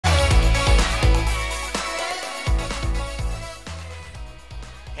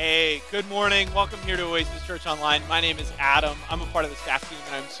Hey, good morning. Welcome here to Oasis Church Online. My name is Adam. I'm a part of the staff team,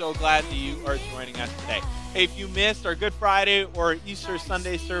 and I'm so glad that you are joining us today. Hey, if you missed our Good Friday or Easter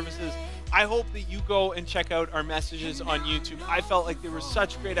Sunday services, I hope that you go and check out our messages on YouTube. I felt like there were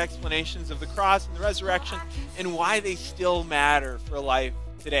such great explanations of the cross and the resurrection and why they still matter for life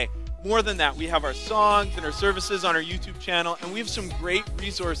today. More than that, we have our songs and our services on our YouTube channel, and we have some great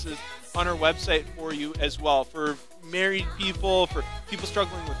resources on our website for you as well, for married people, for people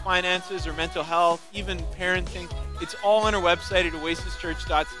struggling with finances or mental health, even parenting. It's all on our website at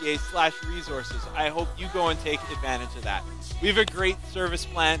oasischurch.ca/resources. I hope you go and take advantage of that. We have a great service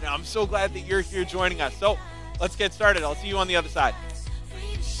plan, and I'm so glad that you're here joining us. So let's get started. I'll see you on the other side.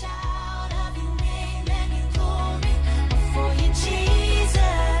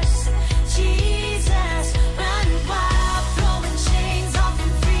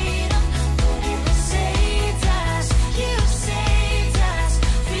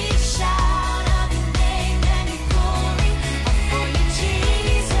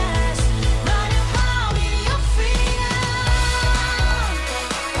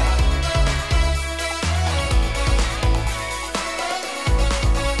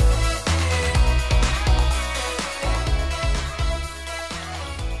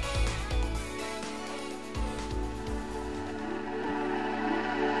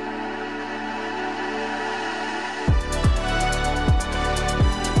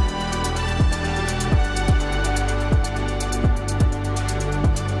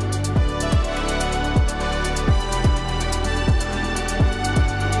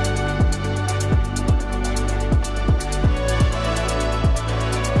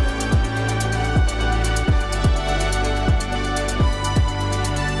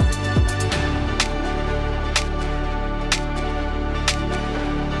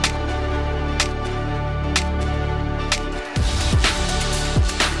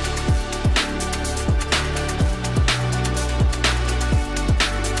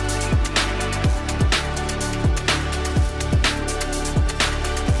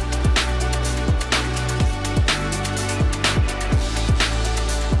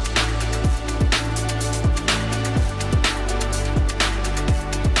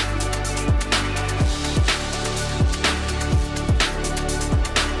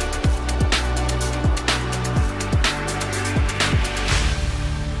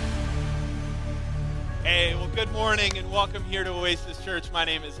 Welcome here to Oasis Church. My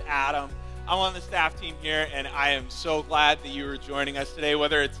name is Adam. I'm on the staff team here, and I am so glad that you are joining us today.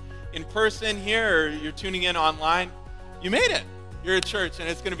 Whether it's in person here or you're tuning in online, you made it. You're at church, and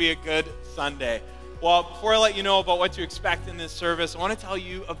it's going to be a good Sunday. Well, before I let you know about what to expect in this service, I want to tell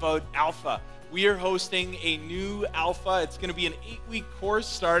you about Alpha. We are hosting a new Alpha. It's going to be an 8-week course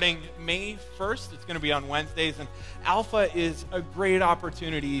starting May 1st. It's going to be on Wednesdays. And Alpha is a great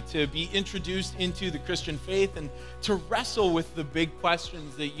opportunity to be introduced into the Christian faith and to wrestle with the big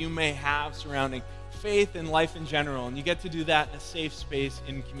questions that you may have surrounding faith and life in general. And you get to do that in a safe space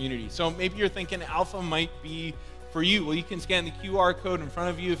in community. So maybe you're thinking Alpha might be for you. Well, you can scan the QR code in front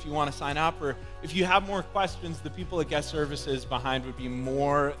of you if you want to sign up. Or if you have more questions, the people at guest services behind would be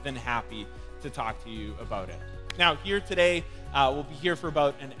more than happy to talk to you about it. Now, here today, we'll be here for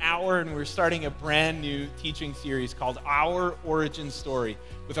about an hour, and we're starting a brand new teaching series called Our Origin Story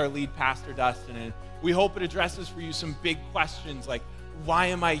with our lead pastor, Dustin. And we hope it addresses for you some big questions like, why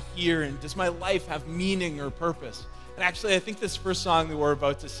am I here? And does my life have meaning or purpose? And actually, I think this first song that we're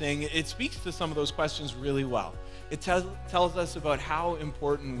about to sing, it speaks to some of those questions really well. It tells us about how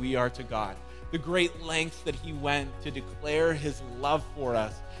important we are to God, the great lengths that he went to declare his love for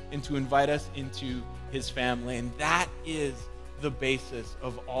us and to invite us into his family. And that is the basis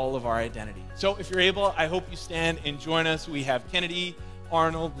of all of our identity. So if you're able, I hope you stand and join us. We have Kennedy,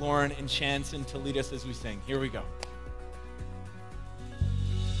 Arnold, Lauren, and Chanson to lead us as we sing. Here we go.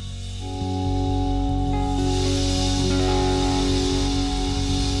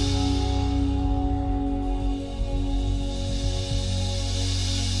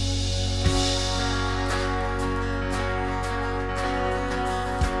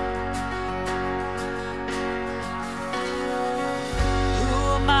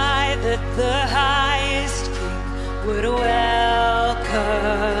 That the highest king would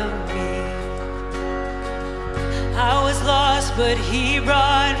welcome me. I was lost, but he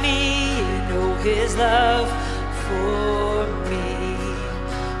brought me in. Oh, his love for me.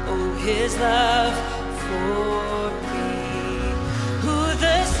 Oh, his love for me. Who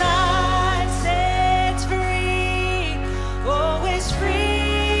the Son sets free, oh, is free.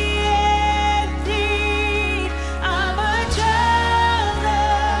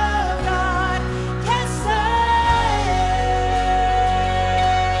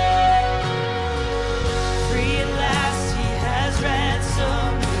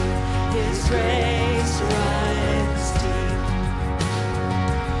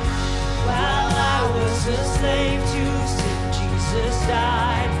 slave to sin, Jesus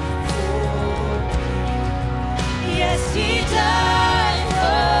died for me. Yes, he died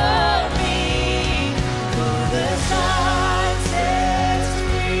for me. Who the Son sets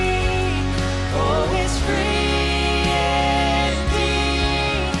free, oh, is free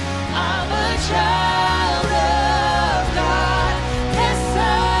indeed. I'm a child of God, yes I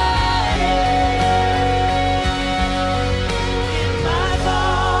am. In my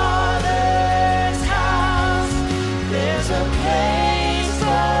Father's house, there's a place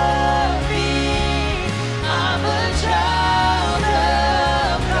for me. I'm a child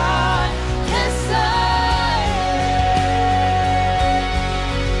of God, yes I am.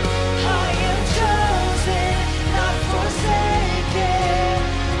 I am chosen, not forsaken.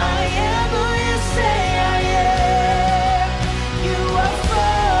 I am who you say I am. You are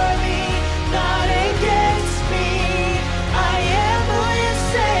for me, not against me. I am who you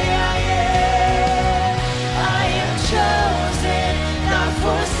say I am. I am chosen, not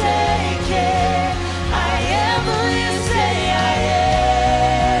forsaken. I am who you say I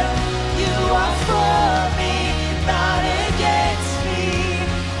am. You are for me, not against me.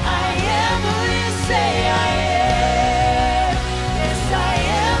 I am who you say I am. Yes, I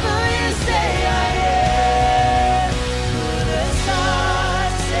am who you say I am. Who the Son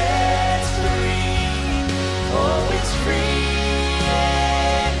sets free, oh, it's free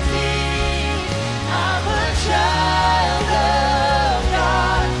indeed. I'm a child of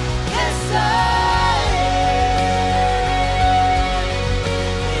God, yes I am.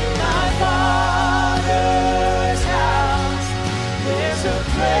 In my Father's house, there's a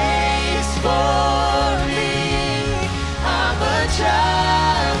place for me. I'm a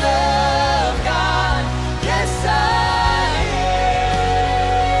child of God, yes I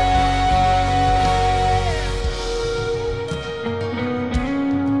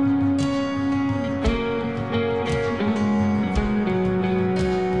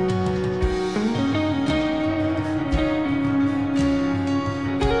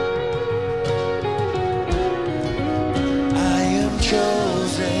I am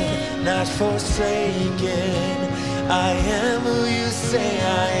chosen, not forsaken. I am who you say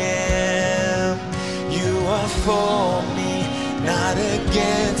I am. You are for me, not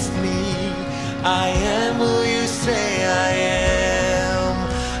against me. I am who you say I am.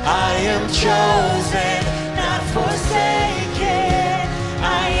 I am chosen, not forsaken.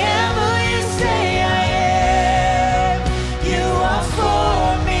 I am who you say I am. You are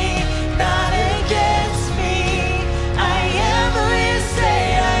for me, not against me. I am who you say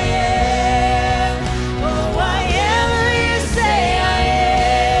I am. Oh, I am who you say I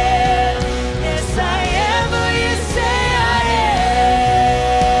am. Yes, I am who you say I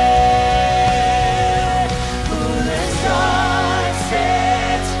am. Who the Son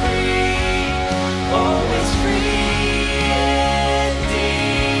sets free, oh, it's free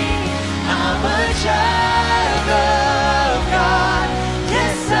indeed. I'm a child of God,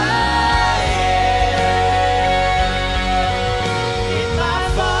 yes I am. In my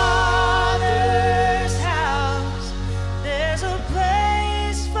Father's house, there's a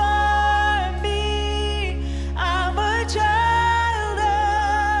place for me. I'm a child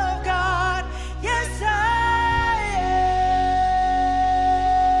of God, yes I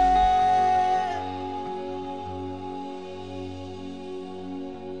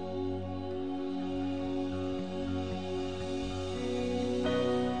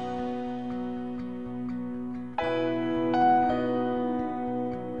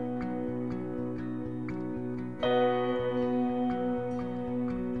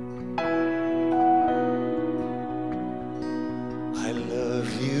I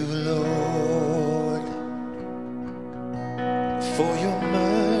love you, Lord, for your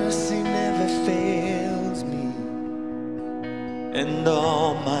mercy never fails me. And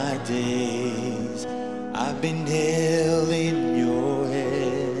all my days I've been held in your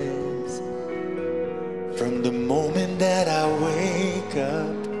hands. From the moment that I wake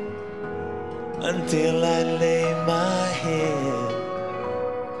up until I lay my head,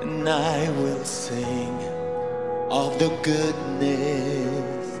 and I will sing of the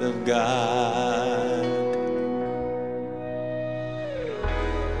goodness of God.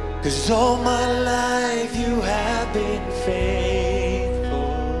 'Cause all my life you have been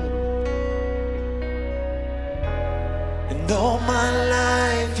faithful, and all my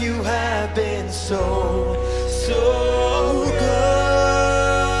life you have been so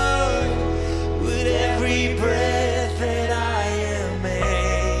good. With every breath that I am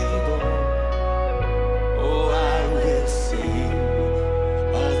able, oh, I will sing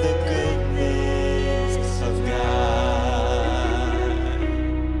of the goodness of God.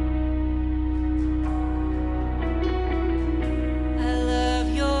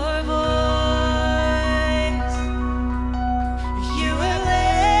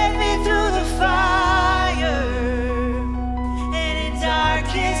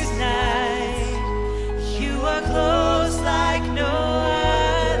 darkest night. You are close like no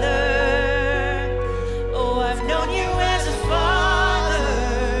other. Oh, I've known you as a father,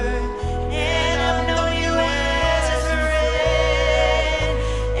 and I've known you as a friend,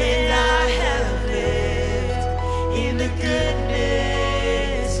 and I have lived in the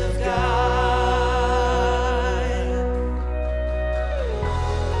goodness of God.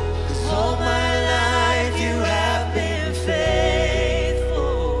 'Cause all my life you have been faithful.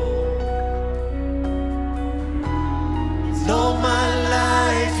 And all my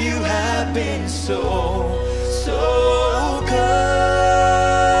life you have been so good.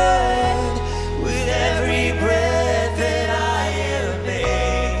 With every breath that I am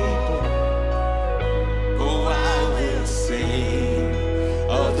able, oh, I will sing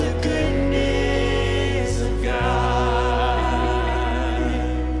of the goodness of God.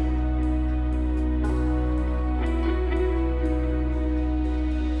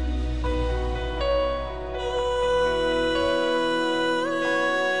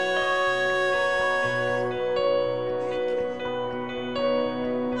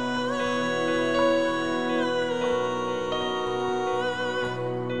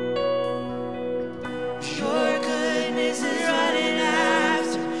 Your goodness is running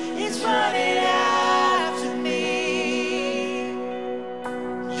after, it's running after me.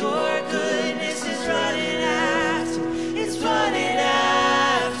 Your goodness is running after, it's running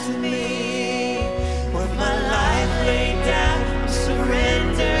after me. With my life laid down, I'm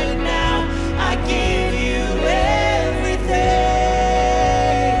surrendered now. I give you everything.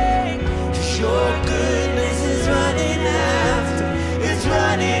 'Cause your goodness is running after, it's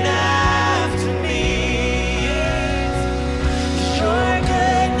running after me. Your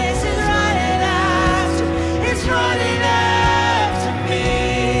goodness is running after, it's running after me.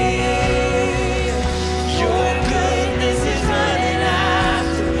 Your goodness is running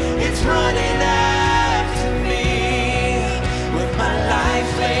after, it's running after me. With my life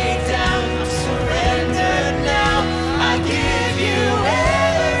laid down, I'm surrendered now. I give you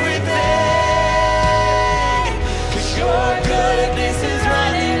everything. 'Cause your goodness is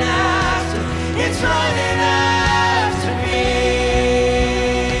running after, it's running after me.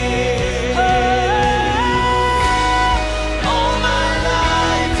 All my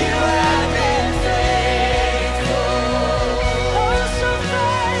life you have been faithful. Oh, so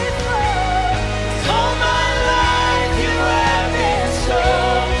faithful. All my life you have been so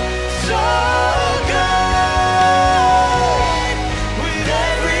good. With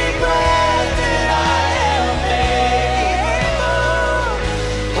every breath that I am able,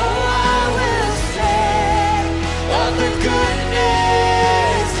 oh, I will sing of the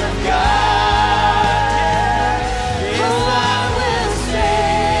goodness of God. Oh, I will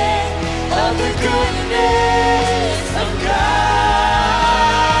sing of the goodness of God.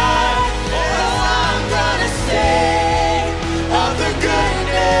 Oh, I'm gonna sing of the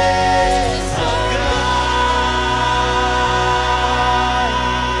goodness of God.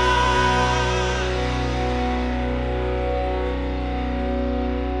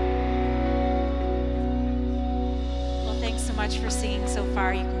 Well, thanks so much for singing so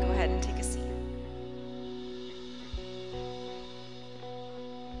far. You can go ahead and take a seat.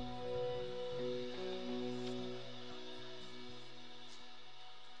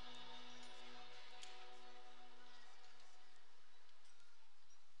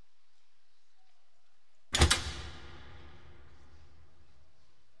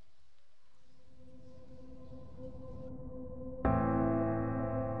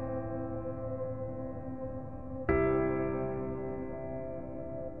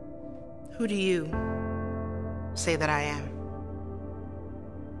 Who do you say that I am?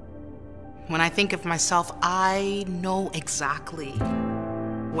 When I think of myself, I know exactly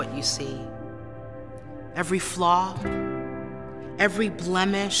what you see. Every flaw, every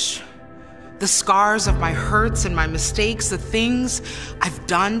blemish, the scars of my hurts and my mistakes, the things I've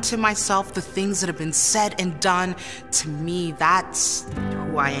done to myself, the things that have been said and done to me, that's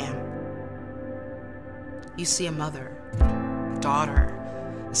who I am. You see a mother, a daughter,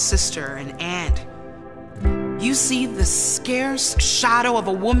 a sister, an aunt. You see the scarce shadow of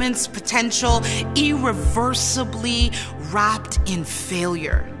a woman's potential irreversibly wrapped in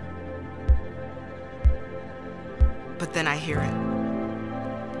failure. But then I hear it.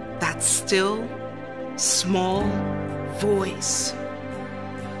 That still, small voice.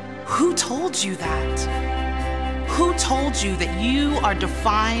 Who told you that? Who told you that you are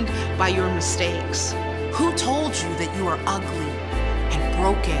defined by your mistakes? Who told you that you are ugly and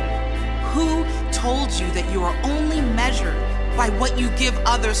broken? Who told you that you are only measured by what you give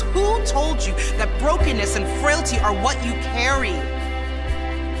others? Who told you that brokenness and frailty are what you carry?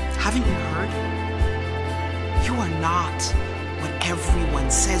 Haven't you heard? You are not what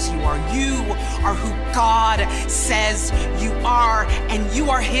everyone says you are. You are who God says you are, and you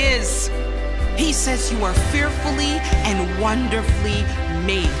are His. He says you are fearfully and wonderfully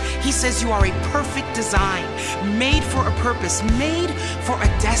made. He says you are a perfect design, made for a purpose, made for a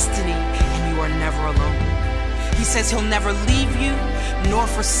destiny, and you are never alone. He says He'll never leave you nor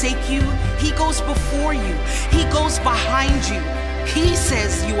forsake you. He goes before you. He goes behind you. He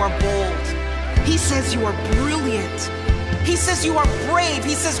says you are bold. He says you are brilliant. He says you are brave.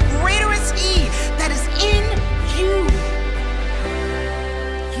 He says greater is He that is in you.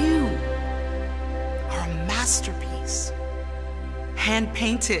 You are a masterpiece,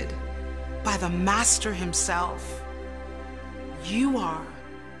 hand-painted by the Master Himself. You are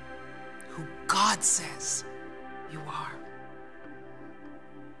who God says you are.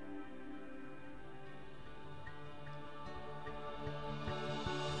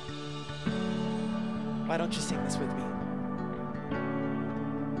 Why don't you sing this with me?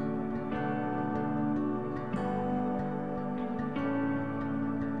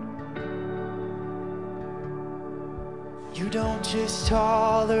 You don't just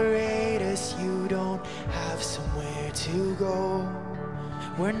tolerate us, you don't have somewhere to go.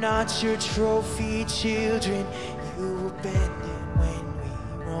 We're not your trophy children, you abandon when we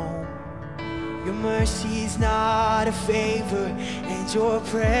roam. Your mercy's not a favor, and your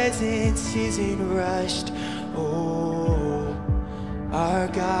presence isn't rushed. Oh, our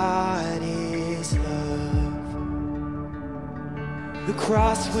God is love. The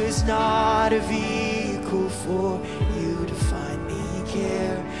cross was not a vehicle for you to find me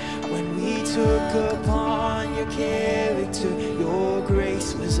care. When we took upon your character, your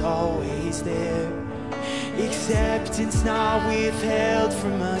grace was always there. Acceptance not withheld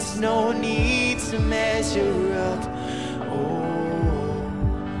from us, no need to measure up. Oh,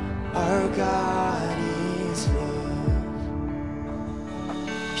 our God is love.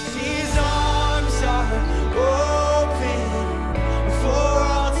 His arms are open for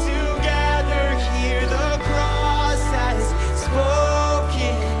all to gather here. The cross has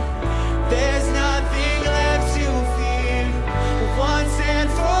spoken. There's nothing left to fear. Once and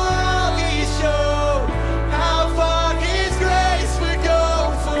for all He showed how far His grace would go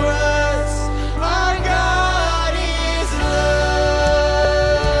for us. Our God is love.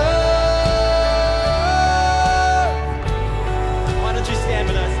 Why don't you stand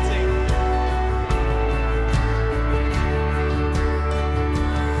with us and sing?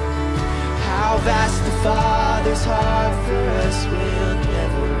 How vast the Father's heart for us will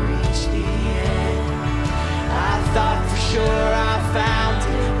never reach the end. I thought for sure I found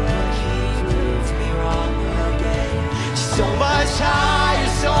it, but He proved me wrong again. So much higher,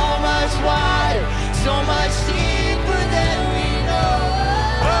 so much wider, so much deeper than we know.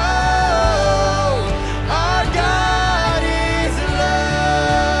 Oh, our God is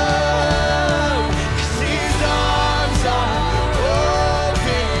love. 'Cause His arms are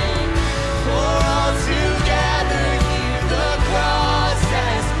open for all to gather here. The cross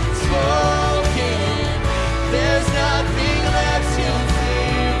has spoken. There's nothing left to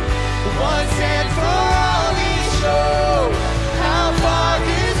fear. Once and for all He showed how far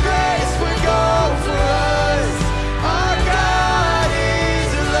His grace would go for us. Our God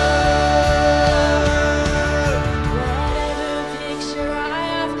is love. Whatever picture I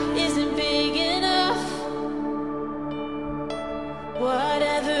have isn't big enough.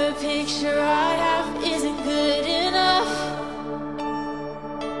 Whatever picture I have isn't good enough.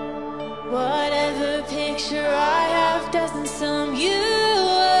 Whatever picture I have doesn't sum you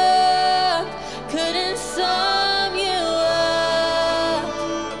up, couldn't sum you up.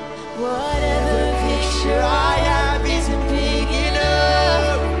 Whatever picture I have isn't big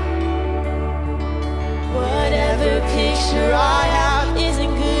enough. Whatever picture I have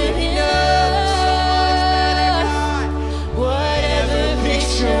isn't good enough. Whatever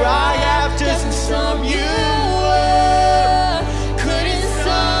picture I have doesn't sum you up, couldn't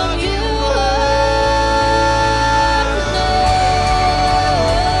sum you up. No.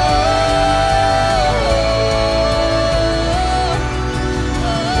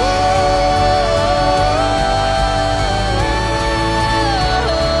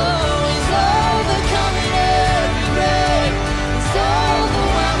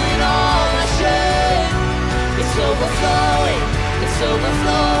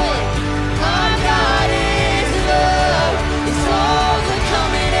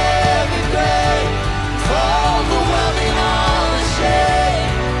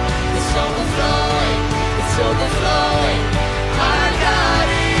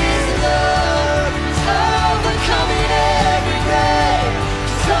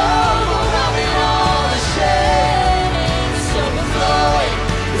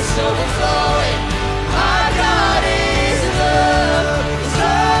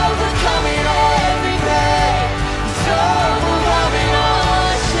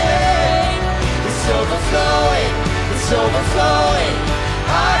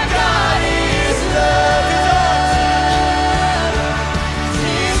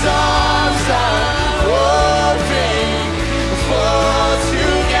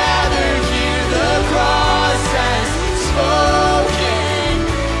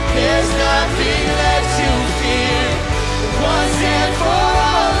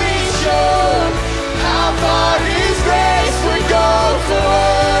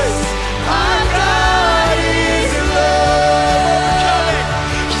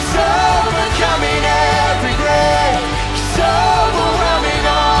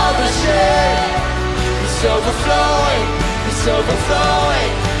 it's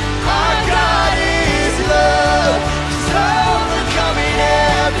overflowing. Our God is love, it's overcoming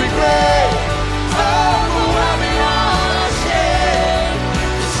every grave, overwhelming all our shame.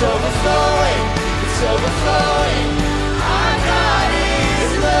 It's overflowing, it's overflowing. Our God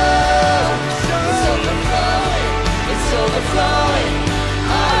is love, it's overflowing, it's overflowing.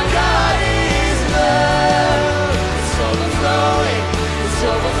 Our God is love, it's overflowing, it's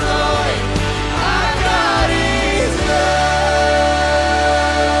overflowing. Our God is love.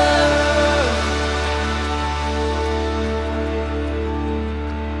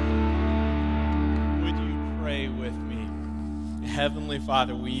 Would you pray with me? Heavenly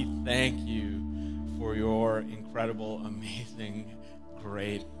Father, we thank you for your incredible, amazing,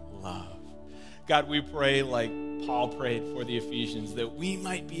 great love. God, we pray like Paul prayed for the Ephesians, that we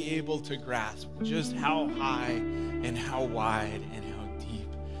might be able to grasp just how high and how wide and how deep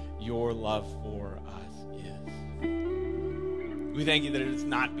your love for us is. We thank you that it is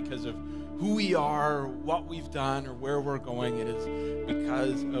not because of who we are, what we've done, or where we're going. It is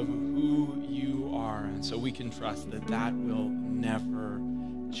because of who you are. And so we can trust that that will never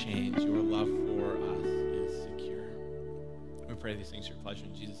change. Your love for us is secure. We pray these things for your pleasure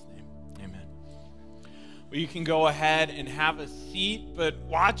in Jesus' name. Amen. Well, you can go ahead and have a seat, but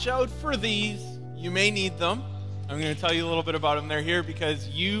watch out for these. You may need them. I'm going to tell you a little bit about them. They're here because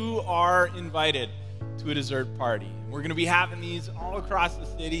you are invited to a dessert party. We're going to be having these all across the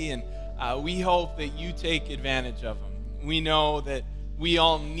city, and we hope that you take advantage of them. We know that we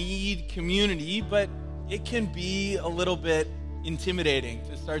all need community, but it can be a little bit intimidating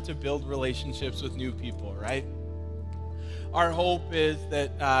to start to build relationships with new people, right? Our hope is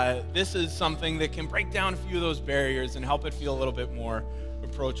that this is something that can break down a few of those barriers and help it feel a little bit more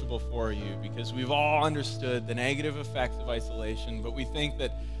approachable for you, because we've all understood the negative effects of isolation, but we think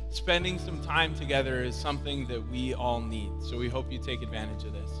that spending some time together is something that we all need. So we hope you take advantage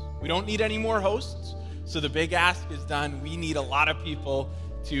of this. We don't need any more hosts, so the big ask is done. We need a lot of people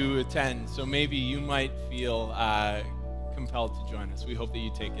to attend, so maybe you might feel compelled to join us. We hope that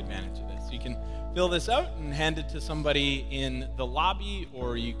you take advantage of this. You can fill this out and hand it to somebody in the lobby,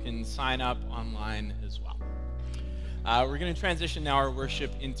 or you can sign up online as well. We're going to transition now our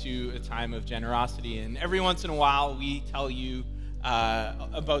worship into a time of generosity, and every once in a while we tell you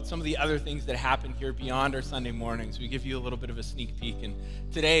about some of the other things that happen here beyond our Sunday mornings. We give you a little bit of a sneak peek, and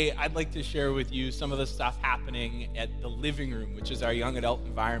today I'd like to share with you some of the stuff happening at the living room, which is our young adult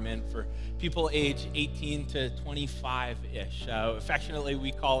environment for people age 18 to 25-ish. Affectionately,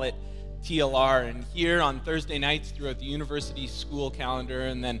 we call it TLR, and here on Thursday nights throughout the university school calendar,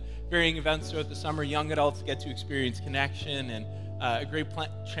 and then varying events throughout the summer, young adults get to experience connection and a great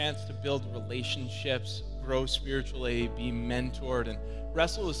chance to build relationships, grow spiritually, be mentored, and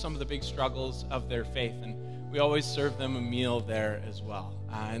wrestle with some of the big struggles of their faith. And we always serve them a meal there as well.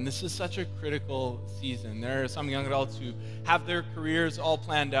 And this is such a critical season. There are some young adults who have their careers all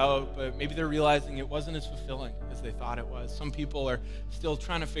planned out, but maybe they're realizing it wasn't as fulfilling as they thought it was. Some people are still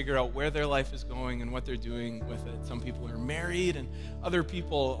trying to figure out where their life is going and what they're doing with it. Some people are married, and other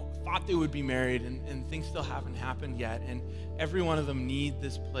people thought they would be married, and things still haven't happened yet. And every one of them need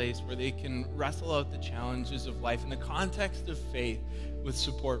this place where they can wrestle out the challenges of life in the context of faith with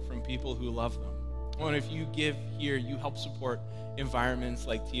support from people who love them. And if you give here, you help support environments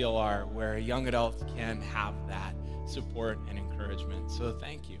like TLR where young adults can have that support and encouragement. So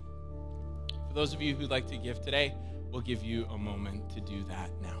thank you. For those of you who'd like to give today, we'll give you a moment to do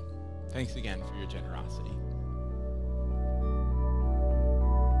that now. Thanks again for your generosity.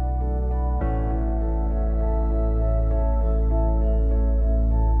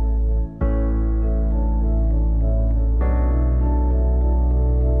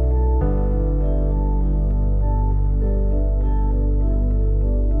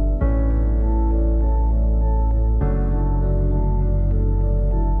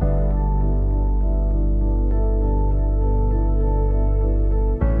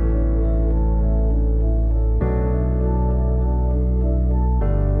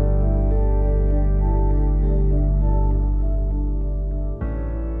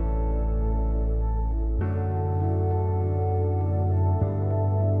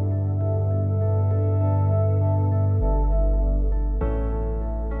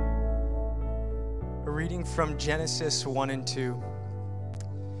 From Genesis 1 and 2.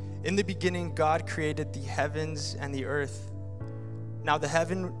 In the beginning, God created the heavens and the earth. Now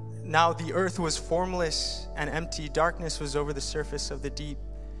the earth was formless and empty. Darkness was over the surface of the deep,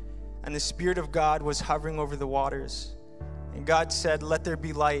 and the Spirit of God was hovering over the waters. And God said, "Let there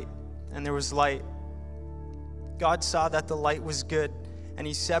be light," and there was light. God saw that the light was good, and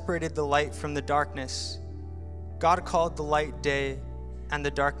he separated the light from the darkness. God called the light day, and the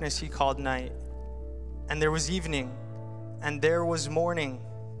darkness he called night. And there was evening, and there was morning,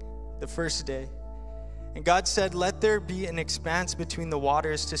 the first day. And God said, let there be an expanse between the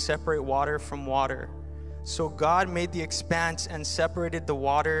waters to separate water from water. So God made the expanse and separated the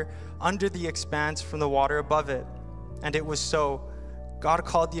water under the expanse from the water above it. And it was so. God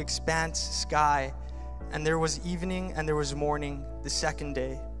called the expanse sky, and there was evening and there was morning, the second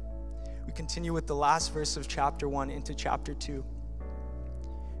day. We continue with the last verse of chapter 1 into chapter 2.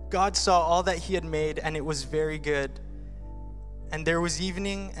 God saw all that he had made, and it was very good. And there was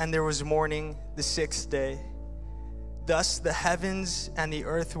evening and there was morning, the sixth day. Thus the heavens and the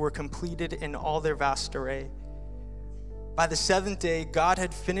earth were completed in all their vast array. By the seventh day, God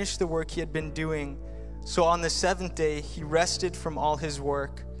had finished the work he had been doing. So on the seventh day, he rested from all his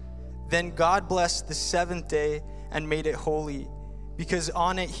work. Then God blessed the seventh day and made it holy, because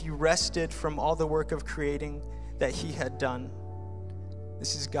on it he rested from all the work of creating that he had done.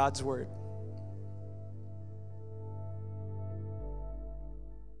 This is God's word.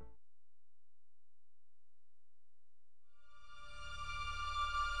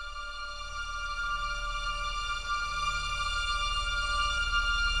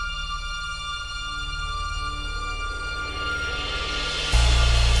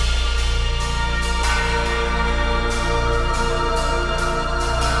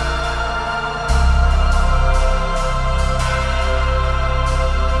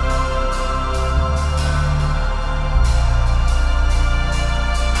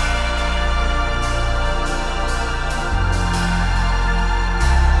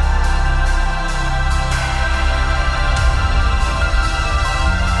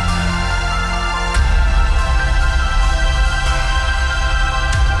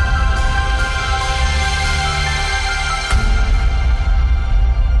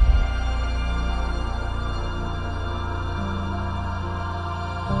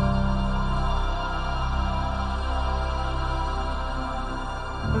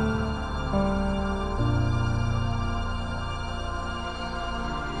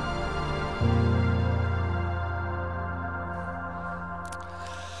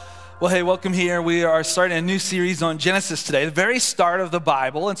 Well, hey, welcome here. We are starting a new series on Genesis today, the very start of the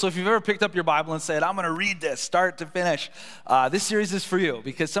Bible. And so if you've ever picked up your Bible and said, I'm going to read this start to finish, this series is for you,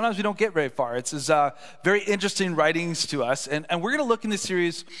 because sometimes we don't get very far. It's very interesting writings to us. And we're going to look in this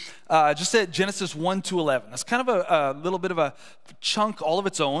series just at Genesis 1 to 11. That's kind of a little bit of a chunk all of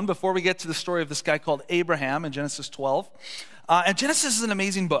its own before we get to the story of this guy called Abraham in Genesis 12. And Genesis is an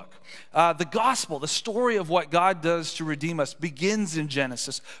amazing book. The gospel, the story of what God does to redeem us, begins in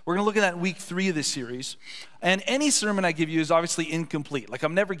Genesis. We're going to look at that in week 3 of this series. And any sermon I give you is obviously incomplete. Like,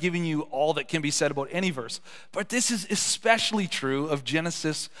 I'm never giving you all that can be said about any verse. But this is especially true of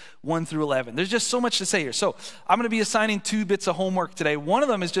Genesis 1 through 11. There's just so much to say here. So I'm going to be assigning 2 bits of homework today. One of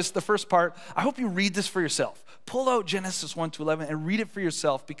them is just the first part. I hope you read this for yourself. Pull out Genesis 1 to 11 and read it for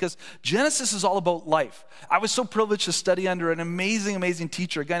yourself, because Genesis is all about life. I was so privileged to study under an amazing, amazing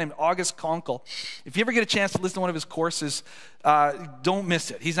teacher, a guy named August Conkle. If you ever get a chance to listen to one of his courses, don't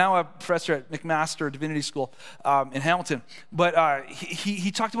miss it. He's now a professor at McMaster Divinity School in Hamilton. But he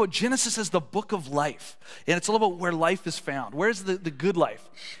talked about Genesis as the book of life. And it's all about where life is found. Where's the good life?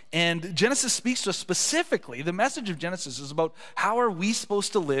 And Genesis speaks to us specifically. The message of Genesis is about how are we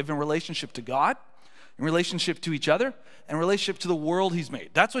supposed to live in relationship to God, in relationship to each other, and relationship to the world he's made.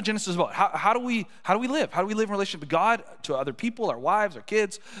 That's what Genesis is about. How do we live? How do we live in relationship to God, to other people, our wives, our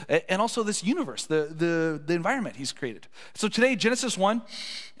kids, and also this universe, the environment he's created. So today, Genesis 1,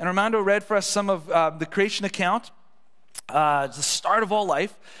 and Armando read for us some of the creation account, the start of all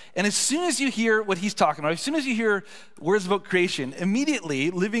life. And as soon as you hear what he's talking about, as soon as you hear words about creation, immediately,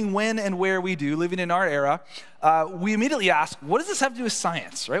 living when and where we do, living in our era, we immediately ask, what does this have to do with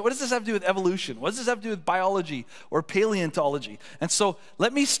science, right? What does this have to do with evolution? What does this have to do with biology or paleontology? And so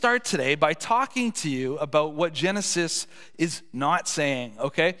let me start today by talking to you about what Genesis is not saying,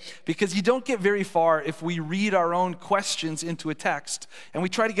 okay? Because you don't get very far if we read our own questions into a text and we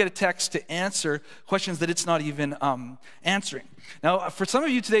try to get a text to answer questions that it's not even answering. Now, for some of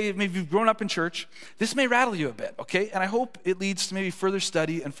you today, maybe you've grown up in church, this may rattle you a bit, okay? And I hope it leads to maybe further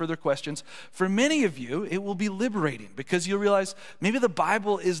study and further questions. For many of you, it will be liberating, because you'll realize maybe the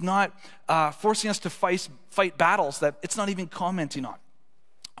Bible is not forcing us to fight battles that it's not even commenting on.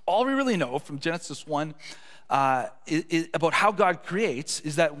 All we really know from Genesis 1 about how God creates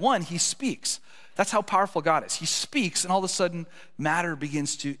is that, one, he speaks. That's how powerful God is. He speaks, and all of a sudden, matter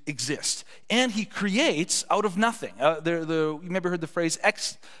begins to exist. And he creates out of nothing. You maybe heard the phrase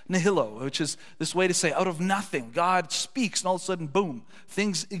ex nihilo, which is this way to say out of nothing. God speaks, and all of a sudden, boom,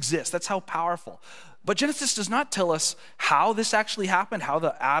 things exist. That's how powerful. But Genesis does not tell us how this actually happened, how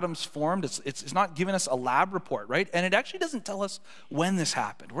the atoms formed. It's not giving us a lab report, right? And it actually doesn't tell us when this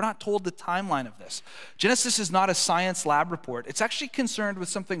happened. We're not told the timeline of this. Genesis is not a science lab report. It's actually concerned with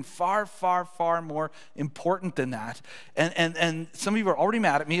something far, far, far more important than that. And some of you are already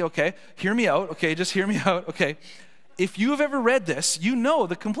mad at me, okay? Hear me out, okay? Just hear me out, okay? If you have ever read this, you know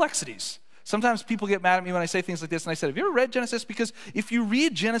the complexities. Sometimes people get mad at me when I say things like this, and I said, have you ever read Genesis? Because if you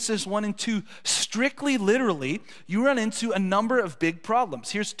read Genesis 1 and 2 strictly literally, you run into a number of big problems.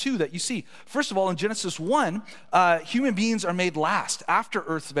 Here's two that you see. First of all, in Genesis 1, human beings are made last, after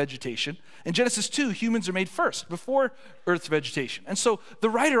Earth's vegetation. In Genesis 2, humans are made first, before Earth's vegetation. And so the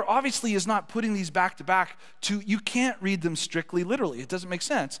writer obviously is not putting these back to back you can't read them strictly literally. It doesn't make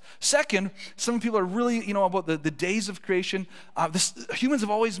sense. Second, some people are really, about the days of creation. Humans have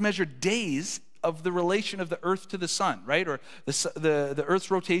always measured days of the relation of the earth to the sun, right? Or the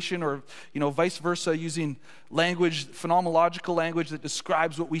earth's rotation, or vice versa, using language, phenomenological language that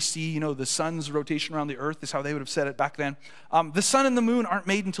describes what we see. The sun's rotation around the earth is how they would have said it back then. The sun and the moon aren't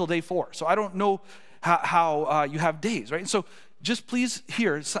made until day 4, so I don't know how you have days, right? And so just please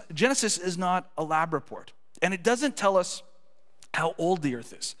hear, Genesis is not a lab report, and it doesn't tell us how old the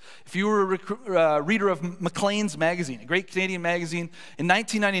earth is. If you were a reader of Maclean's magazine, a great Canadian magazine, in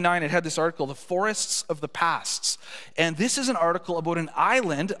 1999 it had this article, The Forests of the Pasts. And this is an article about an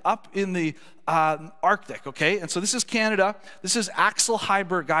island up in the Arctic, okay? And so this is Canada. This is Axel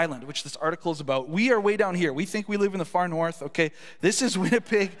Heiberg Island, which this article is about. We are way down here. We think we live in the far north, okay? This is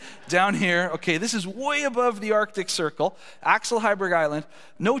Winnipeg down here, okay? This is way above the Arctic Circle, Axel Heiberg Island.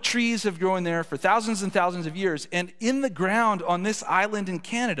 No trees have grown there for thousands and thousands of years. And in the ground on this island in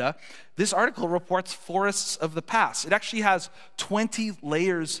Canada, this article reports forests of the past. It actually has 20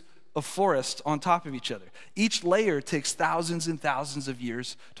 layers of forest on top of each other. Each layer takes thousands and thousands of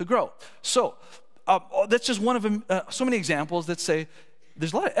years to grow. So that's just one of so many examples that say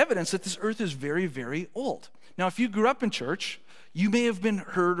there's a lot of evidence that this earth is very, very old. Now, if you grew up in church, you may have been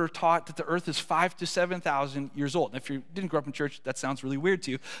heard or taught that the earth is 5,000 to 7,000 years old. And if you didn't grow up in church, that sounds really weird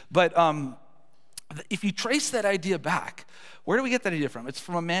to you. But if you trace that idea back, where do we get that idea from? It's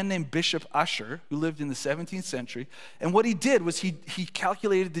from a man named Bishop Ussher, who lived in the 17th century. And what he did was he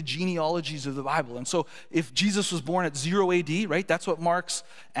calculated the genealogies of the Bible. And so if Jesus was born at 0 AD, right, that's what marks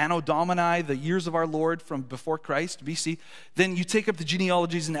Anno Domini, the years of our Lord from before Christ, BC, then you take up the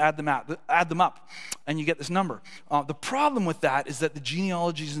genealogies and add them up, and you get this number. The problem with that is that the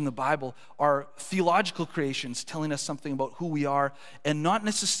genealogies in the Bible are theological creations telling us something about who we are, and not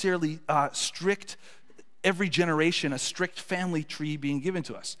necessarily strict, every generation, a strict family tree being given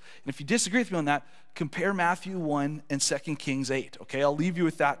to us. And if you disagree with me on that, compare Matthew 1 and 2 Kings 8, okay? I'll leave you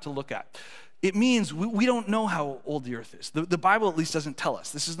with that to look at. It means we don't know how old the earth is. The Bible at least doesn't tell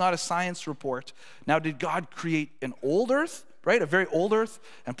us. This is not a science report. Now, did God create an old earth, right? A very old earth,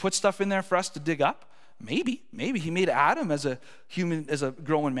 and put stuff in there for us to dig up? Maybe he made Adam as a human, as a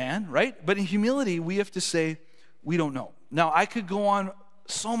growing man, right? But in humility, we have to say, we don't know. Now, I could go on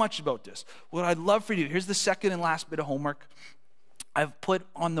so much about this. What I'd love for you to do, here's the second and last bit of homework. I've put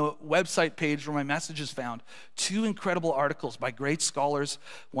on the website page where my message is found 2 incredible articles by great scholars,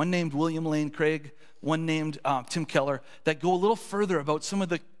 one named William Lane Craig, one named Tim Keller, that go a little further about some of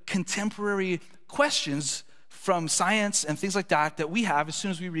the contemporary questions from science and things like that we have as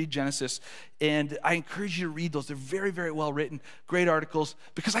soon as we read Genesis. And I encourage you to read those. They're very, very well written, great articles,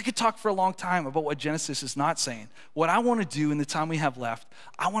 because I could talk for a long time about what Genesis is not saying. What I want to do in the time we have left,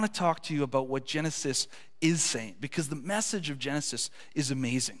 I want to talk to you about what Genesis is saying, because the message of Genesis is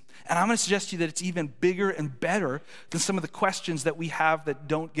amazing. And I'm going to suggest to you that it's even bigger and better than some of the questions that we have that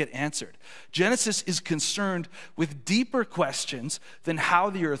don't get answered. Genesis is concerned with deeper questions than how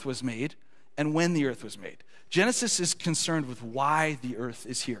the earth was made and when the earth was made. Genesis is concerned with why the earth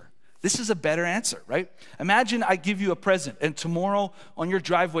is here. This is a better answer, right? Imagine I give you a present, and tomorrow on your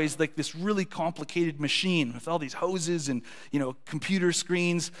driveway is like this really complicated machine with all these hoses and, computer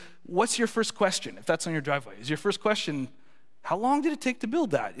screens. What's your first question if that's on your driveway? Is your first question, how long did it take to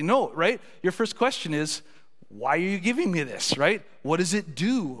build that? Right? Your first question is, why are you giving me this, right? What does it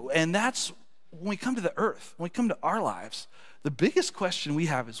do? And that's, when we come to the earth, when we come to our lives, the biggest question we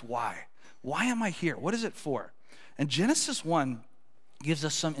have is why? Why am I here? What is it for? And Genesis 1 gives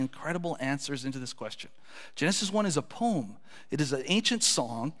us some incredible answers into this question. Genesis 1 is a poem. It is an ancient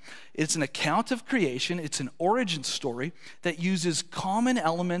song. It's an account of creation. It's an origin story that uses common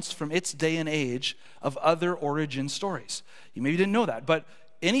elements from its day and age of other origin stories. You maybe didn't know that, but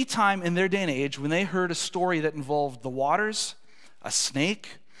any time in their day and age when they heard a story that involved the waters, a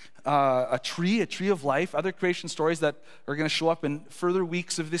snake, a tree of life, other creation stories that are going to show up in further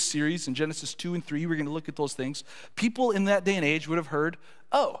weeks of this series in Genesis 2 and 3. We're going to look at those things. People in that day and age would have heard,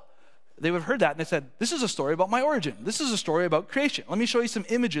 they would have heard that and they said, this is a story about my origin. This is a story about creation. Let me show you some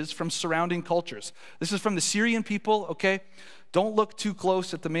images from surrounding cultures. This is from the Syrian people, okay? Don't look too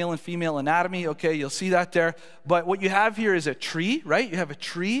close at the male and female anatomy, okay? You'll see that there. But what you have here is a tree, right? You have a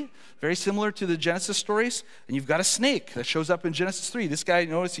tree, very similar to the Genesis stories, and you've got a snake that shows up in Genesis 3. This guy,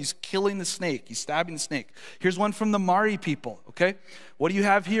 notice he's killing the snake. He's stabbing the snake. Here's one from the Mari people, okay? What do you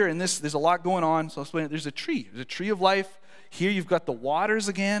have here in this? There's a lot going on, so I'll explain it. There's a tree. There's a tree of life. Here you've got the waters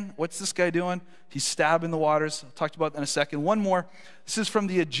again. What's this guy doing? He's stabbing the waters. I'll talk about that in a second. One more. This is from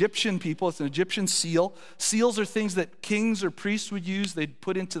the Egyptian people. It's an Egyptian seal. Seals are things that kings or priests would use. They'd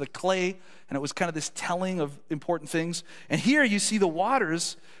put into the clay, and it was kind of this telling of important things. And here you see the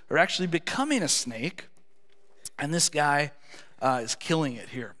waters are actually becoming a snake, and this guy is killing it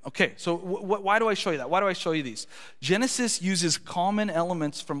here. Okay, so why do I show you that? Why do I show you these? Genesis uses common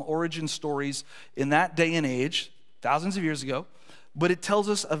elements from origin stories in that day and age, thousands of years ago, but it tells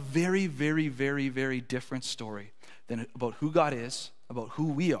us a very, very, very, very different story than about who God is, about who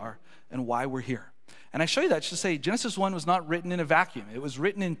we are, and why we're here. And I show you that just to say Genesis 1 was not written in a vacuum. It was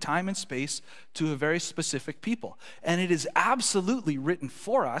written in time and space to a very specific people. And it is absolutely written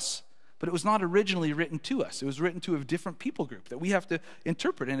for us, but it was not originally written to us. It was written to a different people group that we have to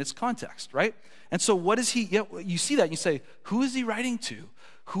interpret in its context, right? And so what is he, you see that and you say, who is he writing to?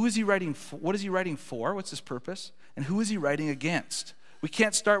 Who is he writing for? What is he writing for? What's his purpose? And who is he writing against? We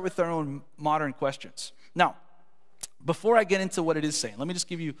can't start with our own modern questions. Now, before I get into what it is saying, let me just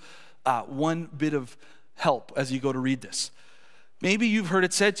give you one bit of help as you go to read this. Maybe you've heard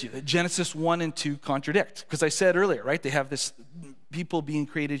it said to you that Genesis 1 and 2 contradict. Because I said earlier, right, they have this people being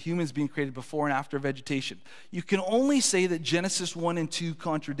created, humans being created before and after vegetation. You can only say that Genesis 1 and 2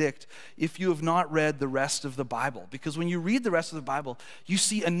 contradict if you have not read the rest of the Bible. Because when you read the rest of the Bible, you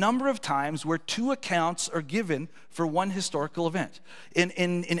see a number of times where two accounts are given for one historical event.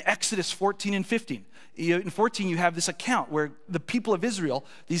 In Exodus 14 and 15, in 14 you have this account where the people of Israel,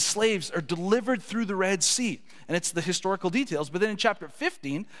 these slaves, are delivered through the Red Sea. And it's the historical details. But then in chapter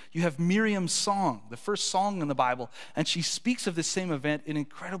 15, you have Miriam's song, the first song in the Bible. And she speaks of this same event in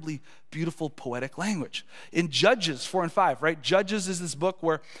incredibly beautiful poetic language. In Judges 4 and 5, right? Judges is this book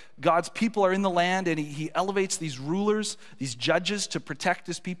where God's people are in the land and he elevates these rulers, these judges to protect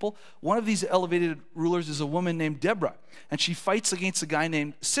his people. One of these elevated rulers is a woman named Deborah. And she fights against a guy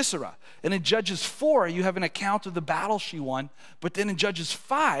named Sisera. And in Judges 4, you have an account of the battle she won. But then in Judges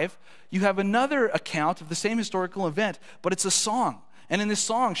 5, you have another account of the same historical event, but it's a song. And in this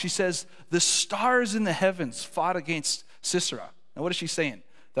song, she says, the stars in the heavens fought against Sisera. Now, what is she saying?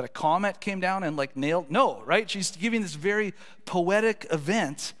 That a comet came down and nailed? No, right? She's giving this very poetic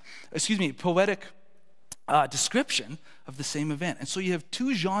description of the same event. And so you have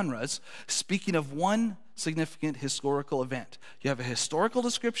two genres speaking of one significant historical event. You have a historical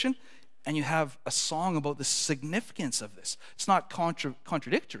description and you have a song about the significance of this. It's not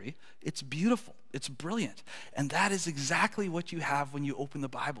contradictory, it's beautiful, it's brilliant. And that is exactly what you have when you open the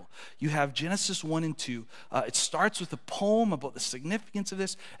Bible. You have Genesis 1 and 2. It starts with a poem about the significance of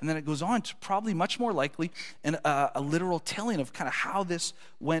this, and then it goes on to probably much more likely a literal telling of kind of how this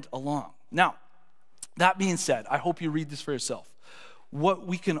went along. Now, that being said, I hope you read this for yourself. What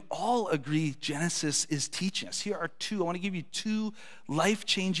we can all agree Genesis is teaching us. Here are I want to give you two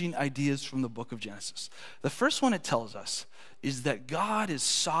life-changing ideas from the book of Genesis. The first one it tells us is that God is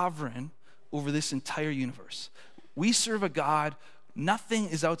sovereign over this entire universe. We serve a God, nothing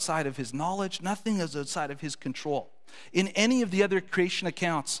is outside of his knowledge, nothing is outside of his control. In any of the other creation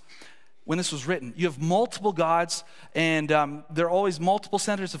accounts, when this was written, you have multiple gods, and there are always multiple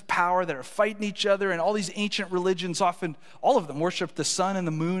centers of power that are fighting each other, and all these ancient religions, often all of them worship the sun and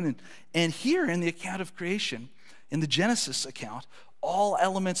the moon. And here in the account of creation, in the Genesis account, all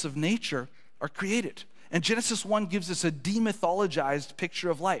elements of nature are created. And Genesis 1 gives us a demythologized picture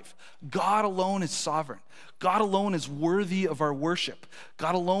of life. God alone is sovereign. God alone is worthy of our worship.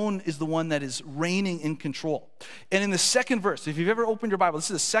 God alone is the one that is reigning in control. And in the second verse, if you've ever opened your Bible,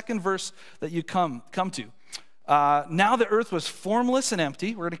 this is the second verse that you come to. Now the earth was formless and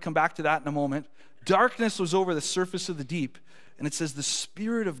empty. We're going to come back to that in a moment. Darkness was over the surface of the deep. And it says the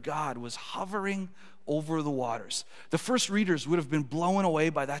Spirit of God was hovering over the waters. The first readers would have been blown away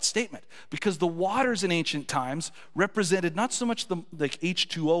by that statement because the waters in ancient times represented not so much the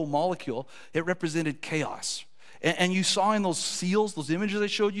H2O molecule, it represented chaos. And you saw in those seals, those images I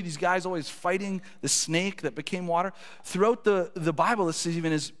showed you, these guys always fighting the snake that became water. Throughout the Bible, this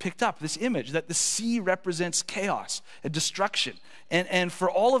even is picked up, this image that the sea represents chaos and destruction. And for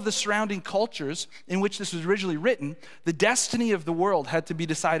all of the surrounding cultures in which this was originally written, the destiny of the world had to be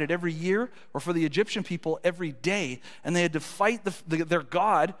decided every year, or for the Egyptian people, every day. And they had to fight, their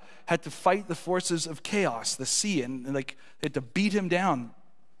God had to fight the forces of chaos, the sea, and like they had to beat him down.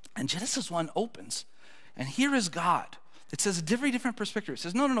 And Genesis 1 opens, and here is God. It says a very different perspective. It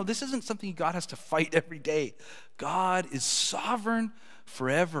says, no, this isn't something God has to fight every day. God is sovereign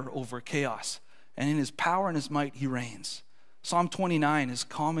forever over chaos, and in his power and his might, he reigns. Psalm 29 is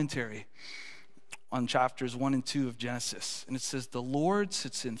commentary on chapters 1 and 2 of Genesis. And it says, the Lord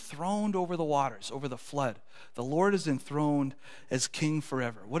sits enthroned over the waters, over the flood. The Lord is enthroned as king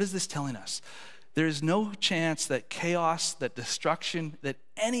forever. What is this telling us? There is no chance that chaos, that destruction, that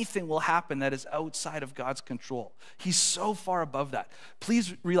anything will happen that is outside of God's control. He's so far above that.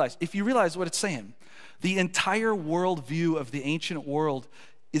 Please realize, if you realize what it's saying, the entire worldview of the ancient world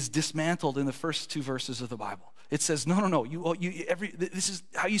is dismantled in the first 2 verses of the Bible. It says, no, this is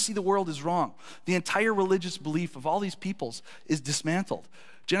how you see the world is wrong. The entire religious belief of all these peoples is dismantled.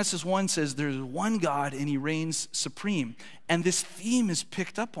 Genesis 1 says there's one God and he reigns supreme. And this theme is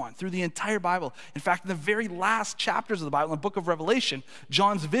picked up on through the entire Bible. In fact, in the very last chapters of the Bible, in the book of Revelation,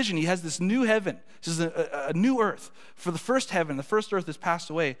 John's vision, he has this new heaven. This is a new earth. For the first heaven, the first earth has passed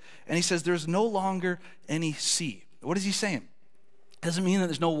away. And he says there's no longer any sea. What is he saying? Doesn't mean that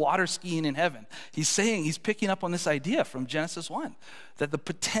there's no water skiing in heaven. He's picking up on this idea from Genesis 1, that the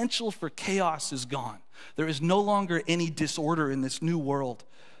potential for chaos is gone. There is no longer any disorder in this new world.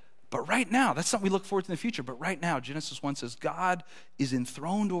 But right now, that's something we look forward to in the future, but right now, Genesis 1 says God is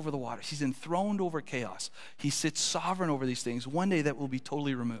enthroned over the waters. He's enthroned over chaos. He sits sovereign over these things. One day that will be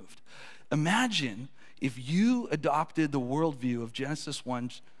totally removed. Imagine if you adopted the worldview of Genesis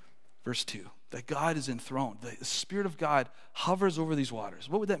 1, verse 2. That God is enthroned. The Spirit of God hovers over these waters.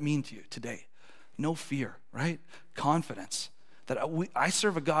 What would that mean to you today? No fear, right? Confidence. That I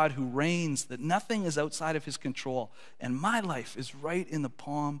serve a God who reigns, that nothing is outside of his control, and my life is right in the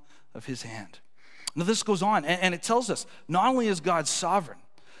palm of his hand. Now this goes on, and it tells us, not only is God sovereign,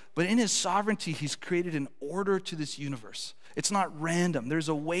 but in his sovereignty, he's created an order to this universe. It's not random. There's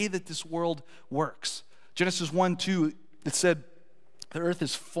a way that this world works. Genesis 1:2, it said, the earth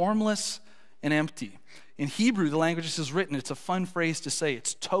is formless and empty. In Hebrew, the language this is written, it's a fun phrase to say.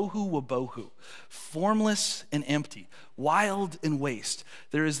 It's tohu wabohu, formless and empty, wild and waste.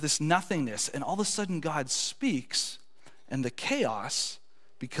 There is this nothingness, and all of a sudden God speaks, and the chaos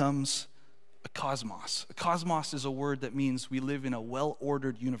becomes a cosmos. A cosmos is a word that means we live in a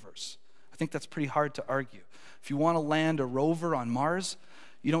well-ordered universe. I think that's pretty hard to argue. If you want to land a rover on Mars,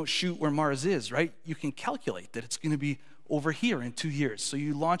 you don't shoot where Mars is, right? You can calculate that it's going to be over here in 2 years. So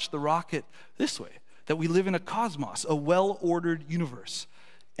you launch the rocket this way, that we live in a cosmos, a well-ordered universe.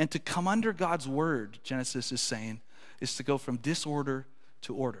 And to come under God's word, Genesis is saying, is to go from disorder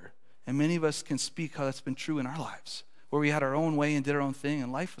to order. And many of us can speak how that's been true in our lives, where we had our own way and did our own thing,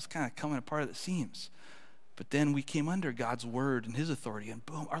 and life was kind of coming apart at the seams. But then we came under God's word and his authority, and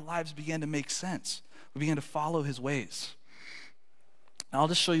boom, our lives began to make sense. We began to follow his ways. Now, I'll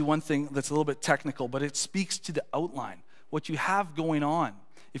just show you one thing that's a little bit technical, but it speaks to the outline. What you have going on,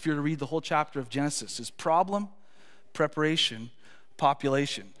 if you're to read the whole chapter of Genesis, is problem, preparation,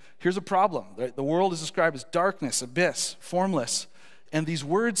 population. Here's a problem. The world is described as darkness, abyss, formless. And these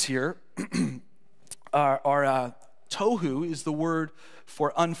words here are tohu is the word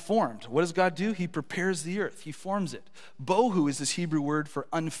for unformed. What does God do? He prepares the earth. He forms it. Bohu is this Hebrew word for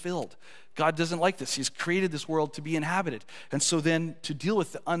unfilled. God doesn't like this. He's created this world to be inhabited. And so then to deal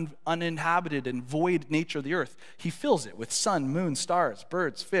with the uninhabited and void nature of the earth, he fills it with sun, moon, stars,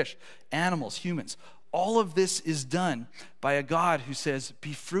 birds, fish, animals, humans. All of this is done by a God who says,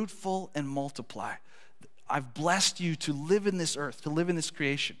 be fruitful and multiply. I've blessed you to live in this earth, to live in this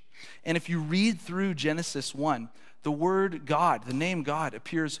creation. And if you read through Genesis 1, the word God, the name God,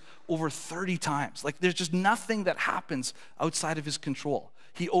 appears over 30 times. Like there's just nothing that happens outside of his control.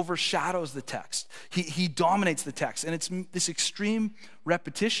 He overshadows the text. He dominates the text. And it's this extreme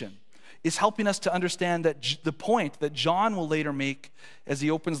repetition is helping us to understand that the point that John will later make as he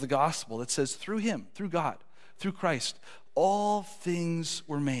opens the gospel, that says through him, through God, through Christ, all things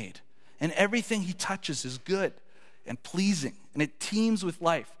were made. And everything he touches is good and pleasing, and it teems with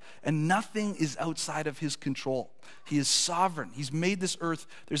life, and nothing is outside of his control. He is sovereign. He's made this earth.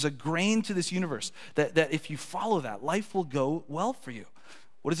 There's a grain to this universe that if you follow that, life will go well for you.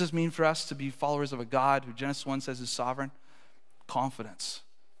 What does this mean for us to be followers of a God who Genesis 1 says is sovereign? Confidence,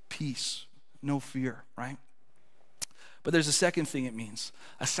 peace, no fear, right? But there's a second thing it means.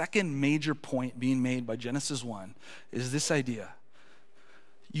 A second major point being made by Genesis 1 is this idea.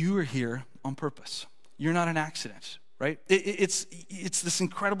 You are here on purpose. You're not an accident, right? It's this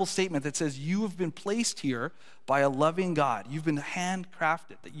incredible statement that says you have been placed here by a loving God. You've been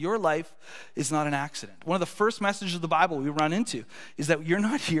handcrafted, that your life is not an accident. One of the first messages of the Bible we run into is that you're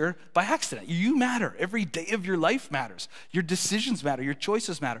not here by accident. You matter. Every day of your life matters. Your decisions matter. Your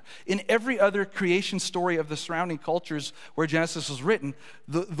choices matter. In every other creation story of the surrounding cultures where Genesis was written,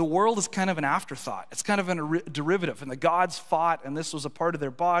 the world is kind of an afterthought. It's kind of a derivative, and the gods fought, and this was a part of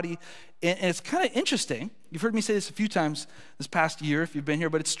their body. And it's kind of interesting. You've heard me say this a few times this past year if you've been here,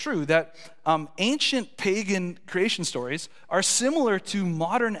 but it's true that ancient pagan creation stories are similar to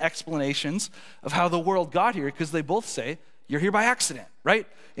modern explanations of how the world got here, because they both say you're here by accident, right?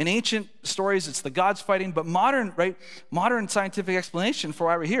 In ancient stories, it's the gods fighting, but modern scientific explanation for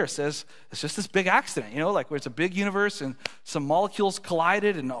why we're here says it's just this big accident, like where it's a big universe and some molecules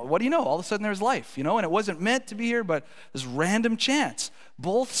collided, and what do you know? All of a sudden there's life, and it wasn't meant to be here, but this random chance.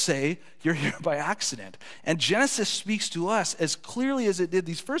 Both say you're here by accident. And Genesis speaks to us as clearly as it did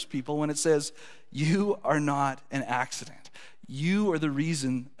these first people when it says, you are not an accident. You are the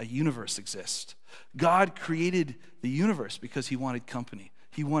reason a universe exists. God created the universe because he wanted company.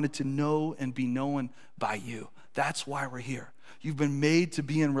 He wanted to know and be known by you. That's why we're here. You've been made to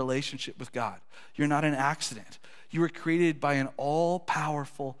be in relationship with God. You're not an accident. You were created by an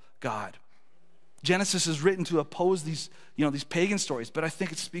all-powerful God. Genesis is written to oppose these pagan stories, but I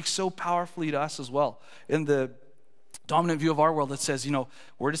think it speaks so powerfully to us as well. In the dominant view of our world that says,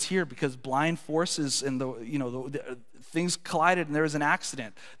 we're just here because blind forces and the things collided and there was an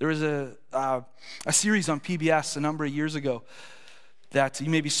accident. There was a series on PBS a number of years ago that you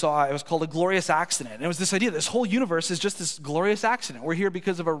maybe saw. It was called A Glorious Accident. And it was this idea, this whole universe is just this glorious accident. We're here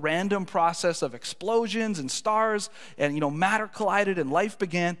because of a random process of explosions and stars and, matter collided and life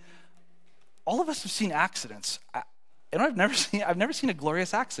began. All of us have seen accidents. I've never seen a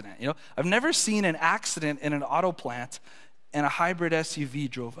glorious accident. I've never seen an accident in an auto plant and a hybrid SUV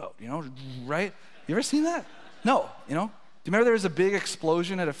drove out, right? You ever seen that? No, Do you remember there was a big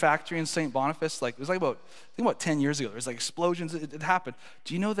explosion at a factory in St. Boniface? It was about 10 years ago. There was explosions. It happened.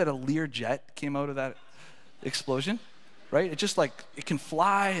 Do you know that a Lear jet came out of that explosion? Right? It just it can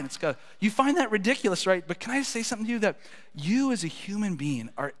fly and you find that ridiculous, right? But can I say something to you that you as a human being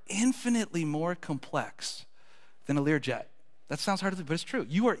are infinitely more complex than a Lear jet? That sounds hard to believe, but it's true.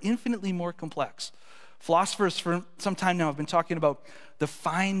 You are infinitely more complex. Philosophers for some time now have been talking about the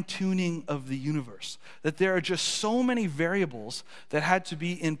fine-tuning of the universe, that there are just so many variables that had to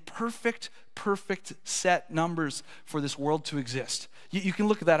be in perfect set numbers for this world to exist. You can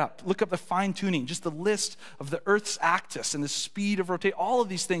look that up. Look up the fine-tuning, just the list of the Earth's axis and the speed of rotation, all of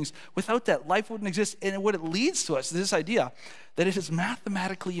these things. Without that, life wouldn't exist. And what it leads to us is this idea that it is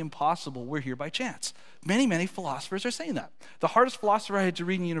mathematically impossible we're here by chance. Many philosophers are saying that. The hardest philosopher I had to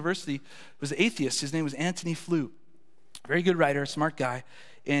read in university was an atheist. His name was Antony Flew. Very good writer, smart guy.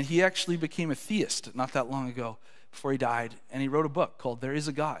 And he actually became a theist not that long ago before he died. And he wrote a book called There Is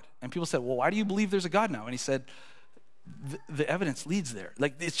a God. And people said, well, why do you believe there's a God now? And he said, the evidence leads there.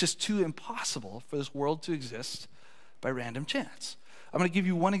 It's just too impossible for this world to exist by random chance. I'm going to give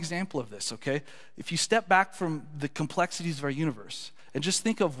you one example of this, okay? If you step back from the complexities of our universe and just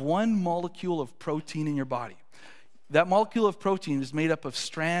think of one molecule of protein in your body. That molecule of protein is made up of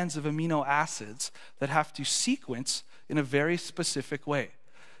strands of amino acids that have to sequence in a very specific way.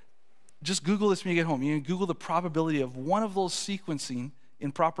 Just Google this when you get home. You can Google the probability of one of those sequencing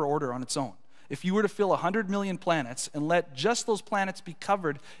in proper order on its own. If you were to fill 100 million planets and let just those planets be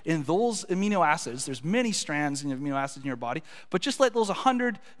covered in those amino acids, there's many strands in amino acids in your body, but just let those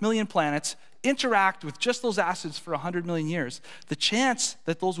 100 million planets interact with just those acids for 100 million years, the chance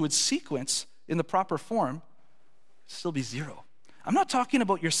that those would sequence in the proper form would still be zero. I'm not talking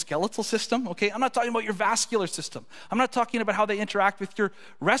about your skeletal system, okay? I'm not talking about your vascular system. I'm not talking about how they interact with your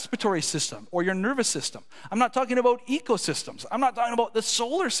respiratory system or your nervous system. I'm not talking about ecosystems. I'm not talking about the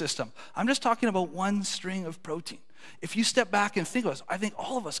solar system. I'm just talking about one string of protein. If you step back and think of us, I think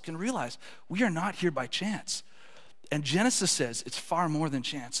all of us can realize we are not here by chance. And Genesis says it's far more than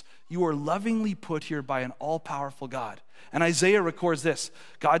chance. You are lovingly put here by an all-powerful God. And Isaiah records this,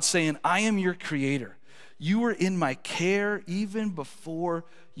 God saying, I am your creator. You were in my care even before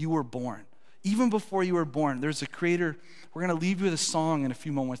you were born. Even before you were born, there's a creator. We're going to leave you with a song in a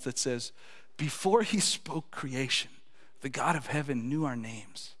few moments that says, before he spoke creation, the God of heaven knew our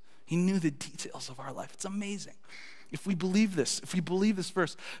names. He knew the details of our life. It's amazing. If we believe this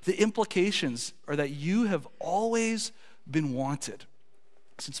verse, the implications are that you have always been wanted.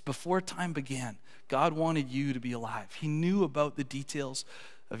 Since before time began, God wanted you to be alive. He knew about the details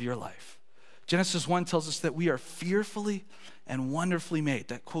of your life. Genesis 1 tells us that we are fearfully and wonderfully made.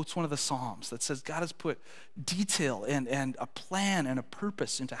 That quotes one of the Psalms that says God has put detail and a plan and a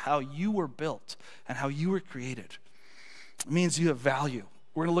purpose into how you were built and how you were created. It means you have value.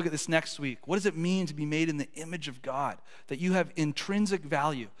 We're going to look at this next week. What does it mean to be made in the image of God? That you have intrinsic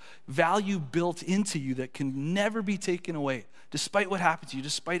value, value built into you that can never be taken away, despite what happens to you,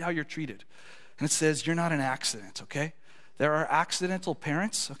 despite how you're treated. And it says you're not an accident, okay? There are accidental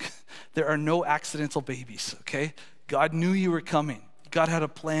parents, okay? There are no accidental babies, okay? God knew you were coming. God had a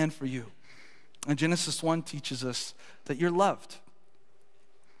plan for you. And Genesis 1 teaches us that you're loved.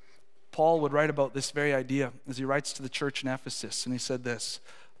 Paul would write about this very idea as he writes to the church in Ephesus, and he said this: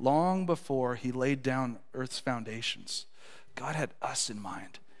 long before he laid down earth's foundations, God had us in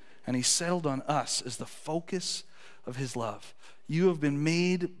mind, and he settled on us as the focus of his love. You have been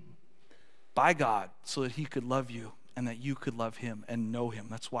made by God so that he could love you and that you could love him and know him.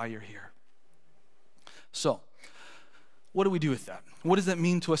 That's why you're here. So, what do we do with that? What does that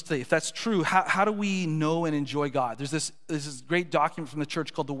mean to us today? If that's true, how do we know and enjoy God? There's this great document from the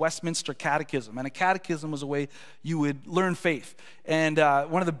church called the Westminster Catechism. And a catechism was a way you would learn faith. And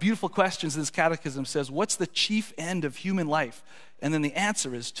one of the beautiful questions in this catechism says, what's the chief end of human life? And then the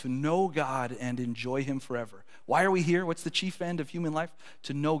answer is to know God and enjoy him forever. Why are we here? What's the chief end of human life?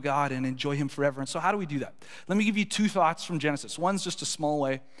 To know God and enjoy him forever. And so how do we do that? Let me give you two thoughts from Genesis. One's just a small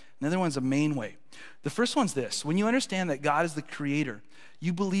way, and the other one's a main way. The first one's this: when you understand that God is the creator,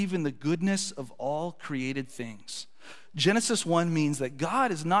 you believe in the goodness of all created things. Genesis 1 means that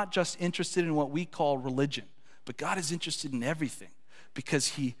God is not just interested in what we call religion, but God is interested in everything because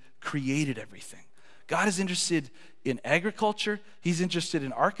he created everything. God is interested in agriculture. He's interested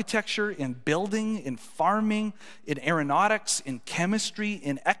in architecture, in building, in farming, in aeronautics, in chemistry,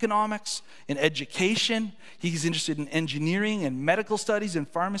 in economics, in education. He's interested in engineering and medical studies and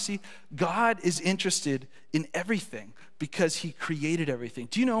pharmacy. God is interested in everything because he created everything.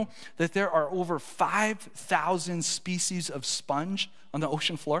 Do you know that there are over 5,000 species of sponge on the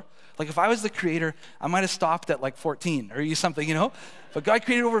ocean floor? Like if I was the creator, I might have stopped at like 14 or something, you know? But God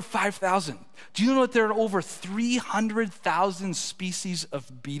created over 5,000. Do you know that there are over 300,000 species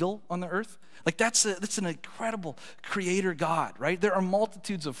of beetle on the earth? Like that's an incredible creator God, right? There are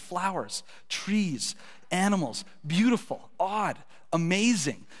multitudes of flowers, trees, animals, beautiful, odd,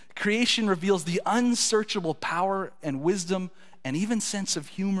 amazing. Creation reveals the unsearchable power and wisdom and even sense of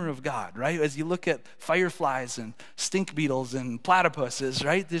humor of God, right? As you look at fireflies and stink beetles and platypuses,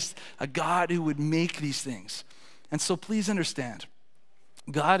 right? There's a God who would make these things. And so please understand,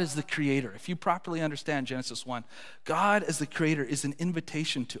 God is the creator. If you properly understand Genesis 1, God as the creator is an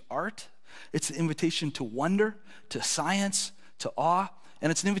invitation to art. It's an invitation to wonder, to science, to awe. And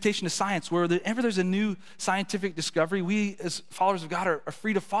it's an invitation to science. Wherever there's a new scientific discovery, we as followers of God are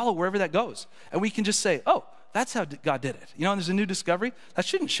free to follow wherever that goes. And we can just say, oh, that's how God did it. You know, and there's a new discovery. That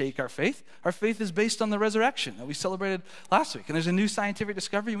shouldn't shake our faith. Our faith is based on the resurrection that we celebrated last week. And there's a new scientific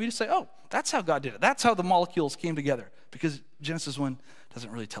discovery, and we just say, oh, that's how God did it. That's how the molecules came together. Because Genesis 1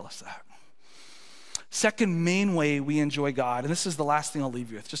 doesn't really tell us that. Second main way we enjoy God, and this is the last thing I'll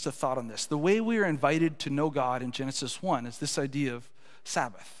leave you with, just a thought on this. The way we are invited to know God in Genesis 1 is this idea of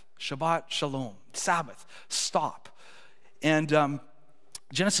Sabbath, Shabbat Shalom, Sabbath, stop. And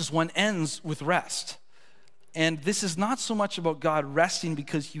Genesis 1 ends with rest. And this is not so much about God resting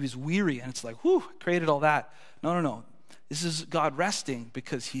because he was weary and it's like, whew, created all that. No. This is God resting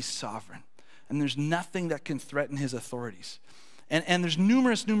because he's sovereign. And there's nothing that can threaten his authorities. And there's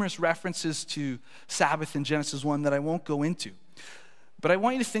numerous references to Sabbath in Genesis 1 that I won't go into. But I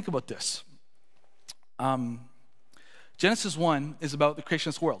want you to think about this. Genesis 1 is about the creation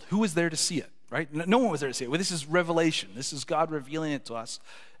of this world. Who was there to see it, right? No one was there to see it. Well, this is revelation. This is God revealing it to us.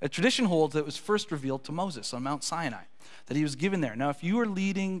 A tradition holds that it was first revealed to Moses on Mount Sinai, that he was given there. Now, if you are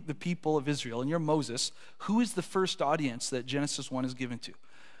leading the people of Israel and you're Moses, who is the first audience that Genesis 1 is given to?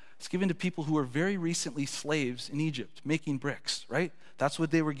 It's given to people who were very recently slaves in Egypt, making bricks, right? That's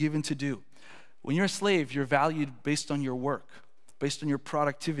what they were given to do. When you're a slave, you're valued based on your work, based on your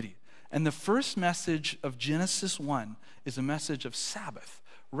productivity. And the first message of Genesis 1 is a message of Sabbath,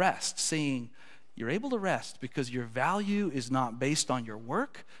 rest, saying you're able to rest because your value is not based on your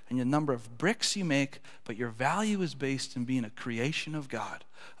work and the number of bricks you make, but your value is based in being a creation of God,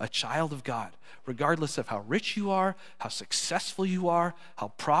 a child of God, regardless of how rich you are, how successful you are, how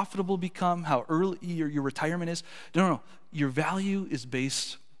profitable you become, how early your retirement is. No. Your value is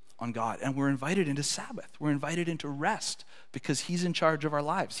based on God, and we're invited into Sabbath. We're invited into rest because he's in charge of our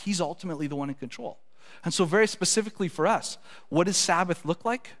lives. He's ultimately the one in control. And so very specifically for us, what does Sabbath look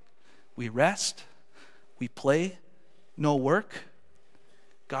like? We rest, we play, no work.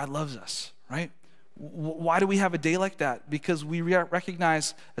 God loves us, right? Why do we have a day like that? Because we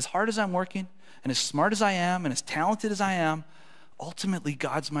recognize as hard as I'm working and as smart as I am and as talented as I am, ultimately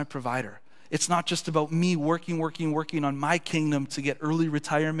God's my provider. It's not just about me working on my kingdom to get early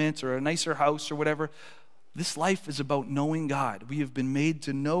retirement or a nicer house or whatever. This life is about knowing God. We have been made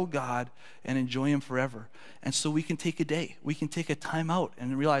to know God and enjoy him forever. And so we can take a day. We can take a time out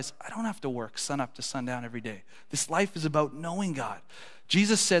and realize I don't have to work sun up to sundown every day. This life is about knowing God.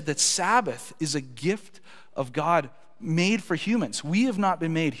 Jesus said that Sabbath is a gift of God made for humans. Humans have not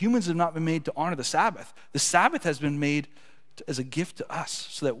been made to honor the Sabbath. The Sabbath has been made as a gift to us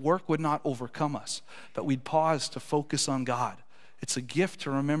so that work would not overcome us, but we'd pause to focus on God. It's a gift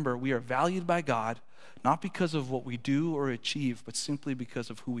to remember we are valued by God, not because of what we do or achieve, but simply because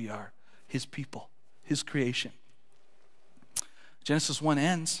of who we are, his people, his creation. Genesis 1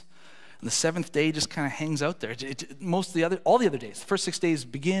 ends, and the seventh day just kind of hangs out there. All the other days, the first 6 days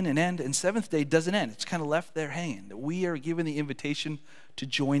begin and end, and seventh day doesn't end. It's kind of left there hanging that we are given the invitation to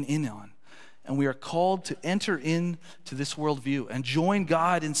join in on. And we are called to enter into this worldview and join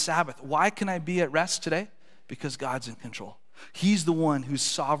God in Sabbath. Why can I be at rest today? Because God's in control. He's the one who's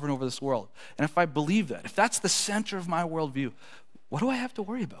sovereign over this world. And if I believe that, if that's the center of my worldview, what do I have to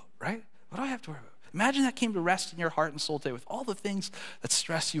worry about, right? What do I have to worry about? Imagine that came to rest in your heart and soul today with all the things that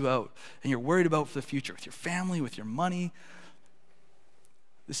stress you out and you're worried about for the future, with your family, with your money.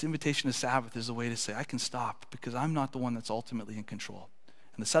 This invitation to Sabbath is a way to say, I can stop because I'm not the one that's ultimately in control.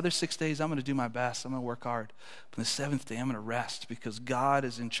 And this other 6 days, I'm going to do my best. I'm going to work hard. But the seventh day, I'm going to rest because God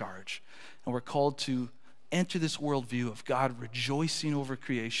is in charge. And we're called to enter this worldview of God rejoicing over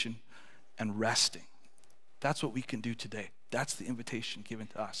creation and resting. That's what we can do today. That's the invitation given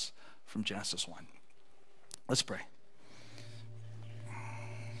to us from Genesis 1. Let's pray.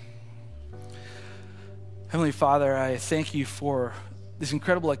 Heavenly Father, I thank you for these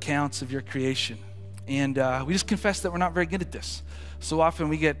incredible accounts of your creation. And we just confess that we're not very good at this. So often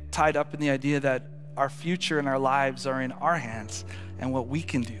we get tied up in the idea that our future and our lives are in our hands and what we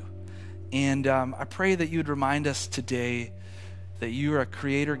can do. And I pray that you would remind us today that you are a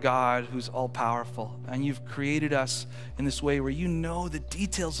creator God who's all-powerful. And you've created us in this way where you know the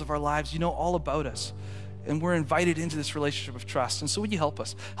details of our lives. You know all about us. And we're invited into this relationship of trust. And so would you help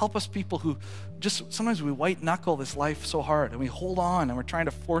us? Help us people who just, sometimes we white knuckle this life so hard and we hold on and we're trying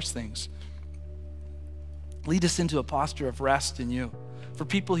to force things. Lead us into a posture of rest in you. For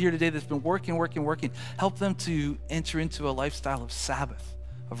people here today that's been working, help them to enter into a lifestyle of Sabbath,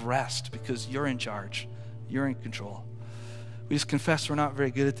 of rest, because you're in charge. You're in control. We just confess we're not very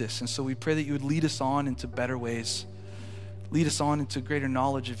good at this. And so we pray that you would lead us on into better ways. Lead us on into greater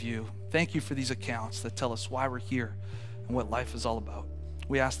knowledge of you. Thank you for these accounts that tell us why we're here and what life is all about.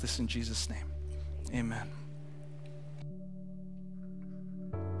 We ask this in Jesus' name. Amen.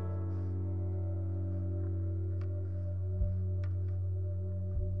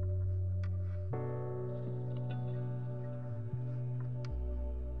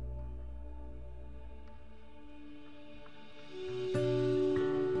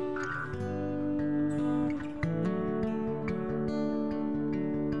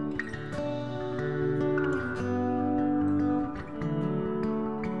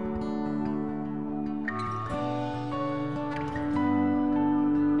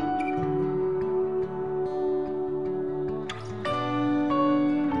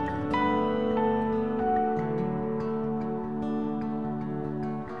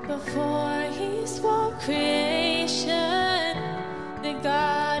 Before he spoke creation, the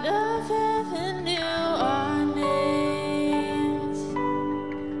God of heaven knew our names.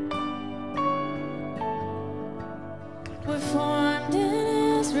 We're formed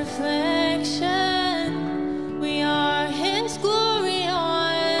in his reflection. We are his glory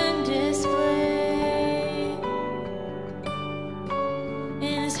on display.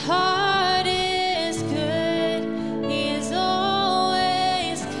 In his heart is good. He is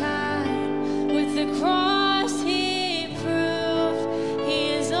always kind. With the cross he proved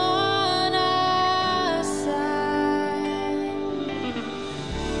he is on our side.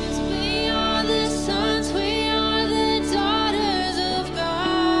 'Cause we are the sons, we are the daughters of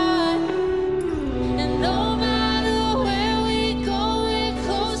God. And no matter where we go, we're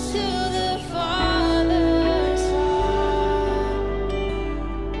close to the Father's heart.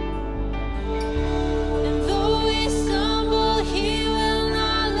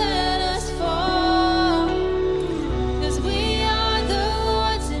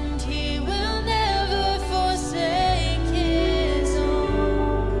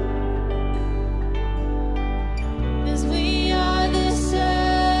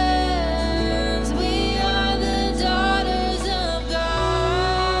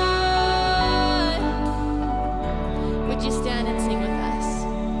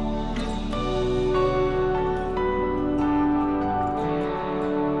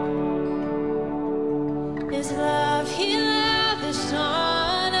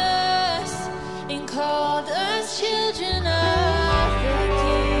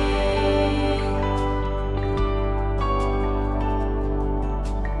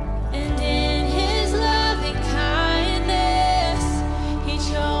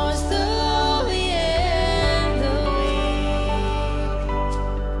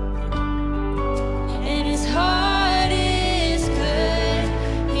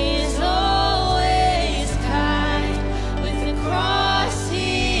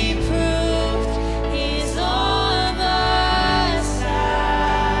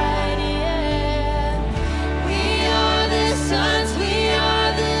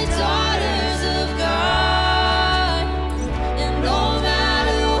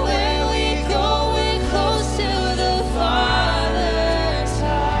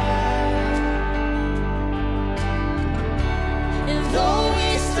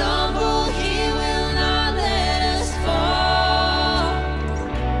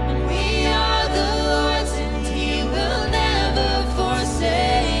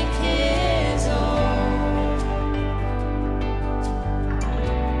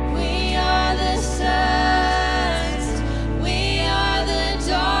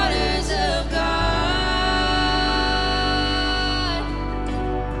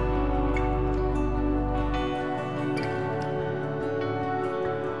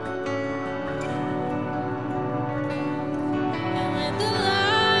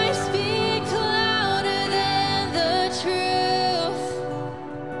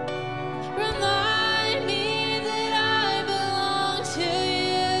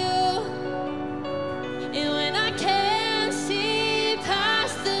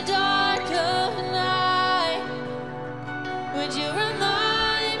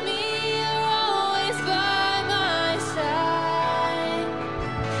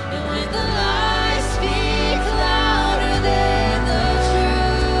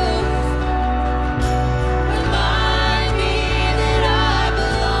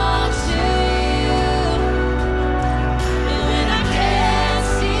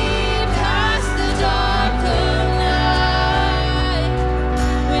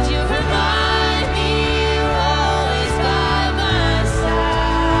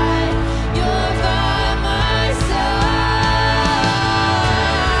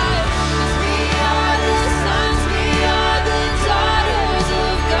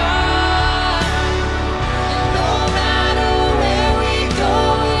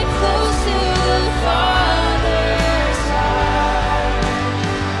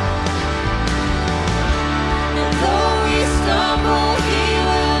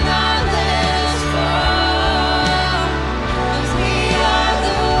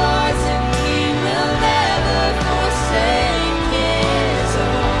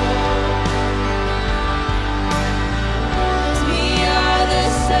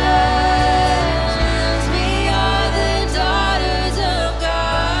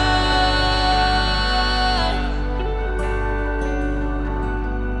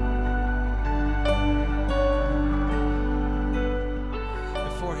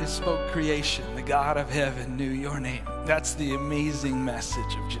 creation, the God of heaven, knew your name. That's the amazing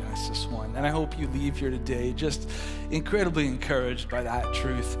message of Genesis 1. And I hope you leave here today just incredibly encouraged by that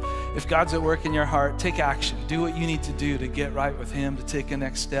truth. If God's at work in your heart, take action. Do what you need to do to get right with him, to take a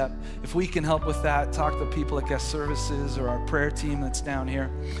next step. If we can help with that, talk to people at guest services or our prayer team that's down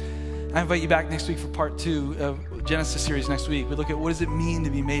here. I invite you back next week for part 2 of Genesis series next week. We look at what does it mean to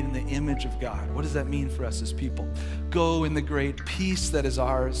be made in the image of God? What does that mean for us as people? Go in the great peace that is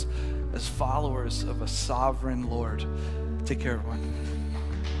ours as followers of a sovereign Lord. Take care, everyone.